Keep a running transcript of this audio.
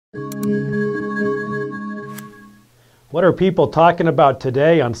What are people talking about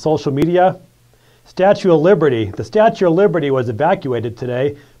today on social media? Statue of Liberty. The Statue of Liberty was evacuated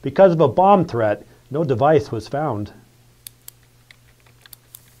today because of a bomb threat. No device was found.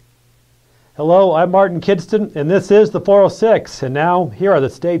 Hello, I'm Martin Kidston, and this is the 406. And now, here are the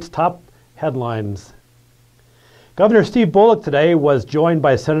state's top headlines. Governor Steve Bullock today was joined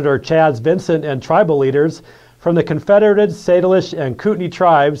by Senator Chaz Vincent and tribal leaders from the Confederated, Salish, and Kootenai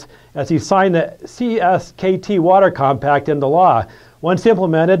tribes as he signed the CSKT Water Compact into law. Once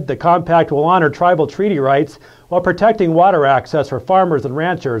implemented, the compact will honor tribal treaty rights while protecting water access for farmers and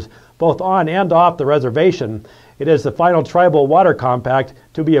ranchers, both on and off the reservation. It is the final tribal water compact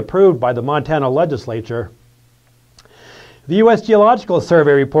to be approved by the Montana legislature. The U.S. Geological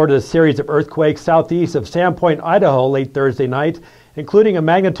Survey reported a series of earthquakes southeast of Sandpoint, Idaho late Thursday night, including a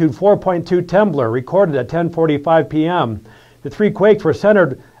magnitude 4.2 trembler recorded at 10:45 p.m. The three quakes were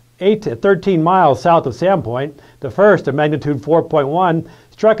centered 8 to 13 miles south of Sandpoint. The first, a magnitude 4.1,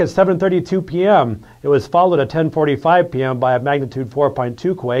 struck at 7:32 p.m. It was followed at 10:45 p.m. by a magnitude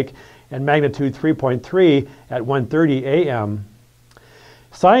 4.2 quake and magnitude 3.3 at 1:30 a.m.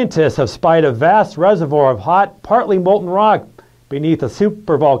 Scientists have spied a vast reservoir of hot, partly molten rock beneath a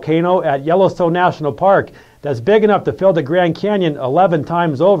supervolcano at Yellowstone National Park that's big enough to fill the Grand Canyon 11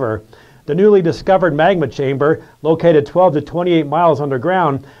 times over. The newly discovered magma chamber, located 12 to 28 miles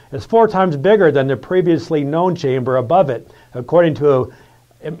underground, is 4 times bigger than the previously known chamber above it, according to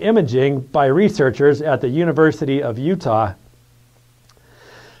imaging by researchers at the University of Utah.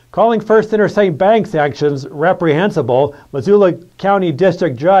 Calling First Interstate Bank's actions reprehensible, Missoula County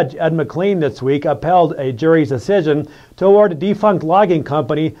District Judge Ed McLean this week upheld a jury's decision to award a defunct logging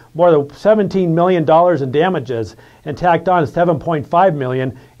company more than $17 million in damages and tacked on $7.5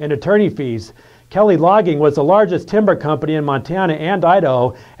 million in attorney fees. Kelly Logging was the largest timber company in Montana and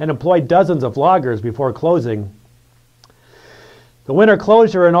Idaho and employed dozens of loggers before closing. The winter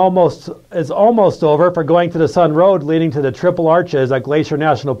closure is almost over for Going to the Sun Road leading to the Triple Arches at Glacier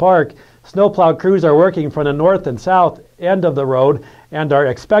National Park. Snowplow crews are working from the north and south end of the road and are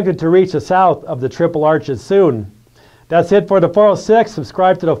expected to reach the south of the Triple Arches soon. That's it for the 406.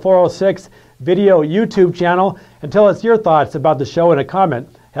 Subscribe to the 406 video YouTube channel and tell us your thoughts about the show in a comment.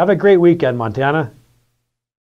 Have a great weekend, Montana.